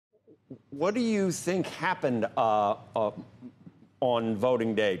What do you think happened on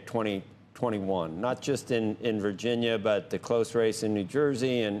voting day 2021? Not just in Virginia, but the close race in New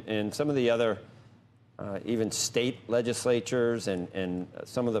Jersey and some of the other even state legislatures and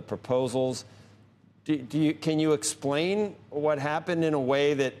some of the proposals. Can you explain what happened in a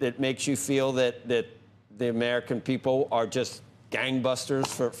way that makes you feel that the American people are just gangbusters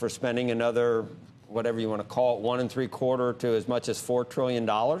for spending another, whatever you want to call it, 1 3/4 to as much as $4 trillion?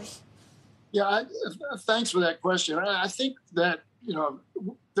 Yeah, thanks for that question. I think that,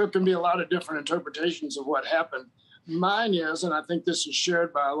 there can be a lot of different interpretations of what happened. Mine is, and I think this is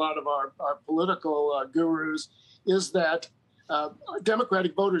shared by a lot of our political gurus, is that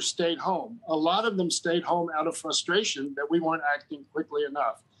Democratic voters stayed home. A lot of them stayed home out of frustration that we weren't acting quickly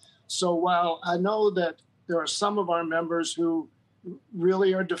enough. So while I know that there are some of our members who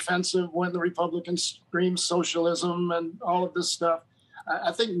really are defensive when the Republicans scream socialism and all of this stuff,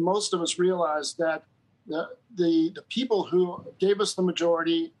 I think most of us realize that the people who gave us the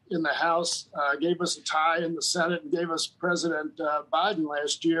majority in the House, gave us a tie in the Senate, and gave us President Biden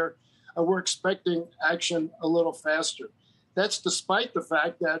last year, were expecting action a little faster. That's despite the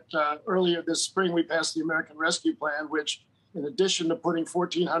fact that earlier this spring we passed the American Rescue Plan, which, in addition to putting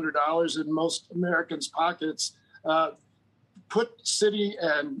 $1,400 in most Americans' pockets, put city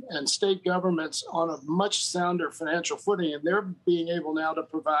and state governments on a much sounder financial footing, and they're being able now to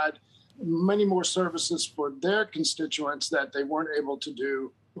provide many more services for their constituents that they weren't able to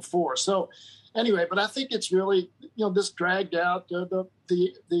do before. So anyway, but I think it's really, this dragged out the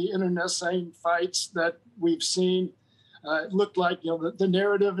internecine fights that we've seen. It looked like, the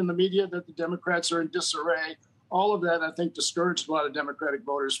narrative in the media that the Democrats are in disarray. All of that, I think, discouraged a lot of Democratic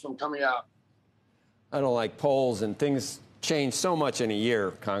voters from coming out. I don't like polls, and things change so much in a year,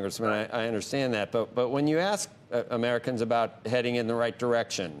 Congressman. I understand that. But when you ask Americans about heading in the right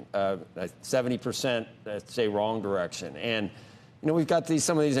direction, 70% say wrong direction. And, we've got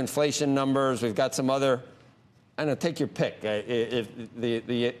some of these inflation numbers. We've got some other, take your pick. If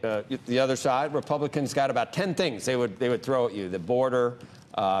the other side, Republicans, got about 10 things they would throw at you: the border,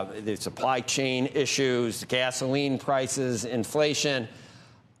 the supply chain issues, gasoline prices, inflation.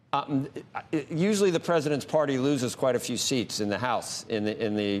 Usually the president's party loses quite a few seats in the House in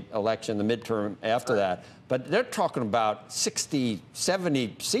the election, the midterm after that. But they're talking about 60,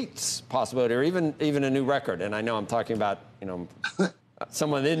 70 seats possibility, or even a new record. And I know I'm talking about,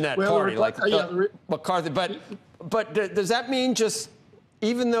 someone in that party like McCarthy. But does that mean just,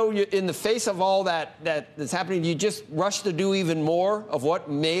 even though you're in the face of all that's happening, you just rush to do even more of what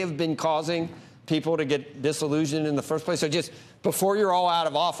may have been causing people to get disillusioned in the first place? So just before you're all out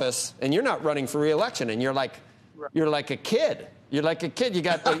of office, and you're not running for re-election, and you're like a kid. You're like a kid. You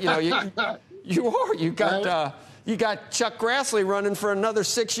got you got Chuck Grassley running for another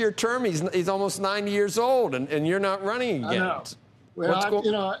 6-year term. He's almost 90 years old, and you're not running again. I know.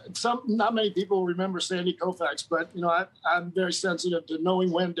 Well, not many people remember Sandy Koufax, but I'm very sensitive to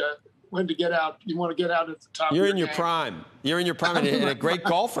knowing when to get out. You want to get out at the top. You're of in your game. prime. You're in your prime, and a great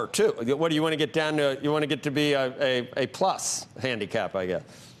golfer too. What do you want to get down to? You want to get to be a plus handicap, I guess.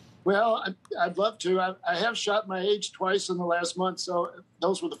 Well, I'd love to. I have shot my age twice in the last month, so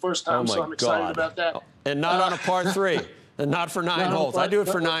those were the first time. So I'm excited about that. And not on a par 3, and not for 9 holes. I do it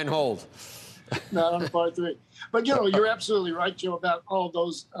for 9 holes. Not on a par 3. But you're absolutely right, Joe, about all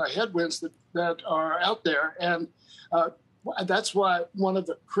those headwinds that are out there, and that's why one of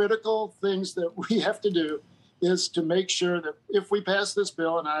the critical things that we have to do is to make sure that if we pass this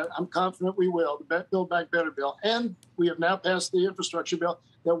bill, and I'm confident we will, the Build Back Better bill, and we have now passed the infrastructure bill,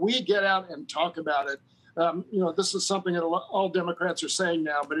 that we get out and talk about it. This is something that all Democrats are saying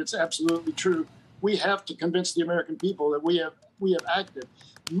now, but it's absolutely true. We have to convince the American people that we have acted.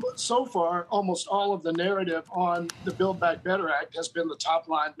 So far, almost all of the narrative on the Build Back Better Act has been the top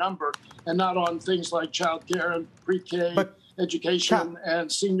line number, and not on things like child care and pre-K education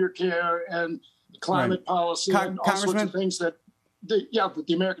and senior care and climate policy and all sorts of things that the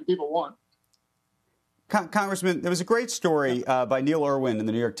American people want. Congressman, there was a great story by Neil Irwin in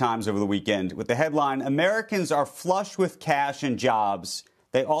the New York Times over the weekend with the headline, "Americans are flush with cash and jobs.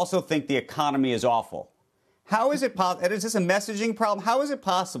 They also think the economy is awful." How is it possible? Is this a messaging problem? How is it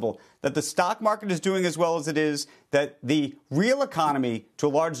possible that the stock market is doing as well as it is, that the real economy, to a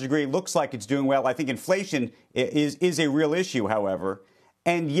large degree, looks like it's doing well? I think inflation is a real issue, however.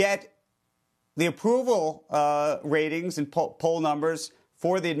 And yet the approval ratings and poll numbers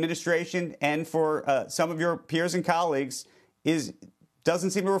for the administration and for some of your peers and colleagues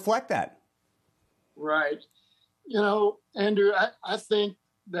doesn't seem to reflect that. Right. Andrew, I think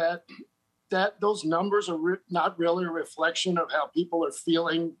that those numbers are not really a reflection of how people are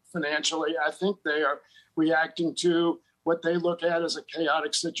feeling financially. I think they are reacting to what they look at as a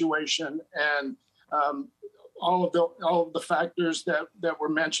chaotic situation, and all of the factors that were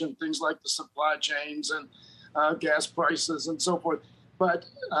mentioned, things like the supply chains and gas prices and so forth. But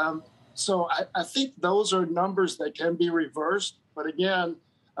so I think those are numbers that can be reversed. But again,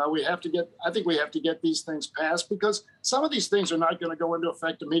 I think we have to get these things passed, because some of these things are not going to go into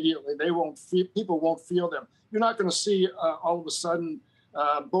effect immediately. People won't feel them. You're not going to see all of a sudden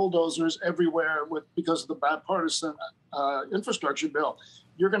bulldozers everywhere because of the bipartisan infrastructure bill.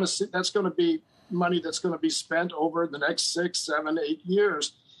 You're going to see that's going to be money that's going to be spent over the next 6, 7, 8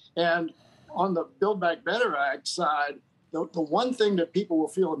 years. And on the Build Back Better Act side, the one thing that people will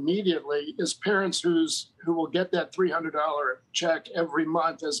feel immediately is parents who will get that $300 check every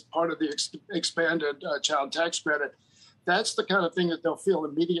month as part of the expanded child tax credit. That's the kind of thing that they'll feel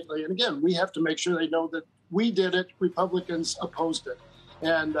immediately. And again, we have to make sure they know that we did it, Republicans opposed it.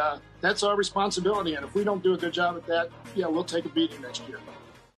 And that's our responsibility. And if we don't do a good job at that, we'll take a beating next year.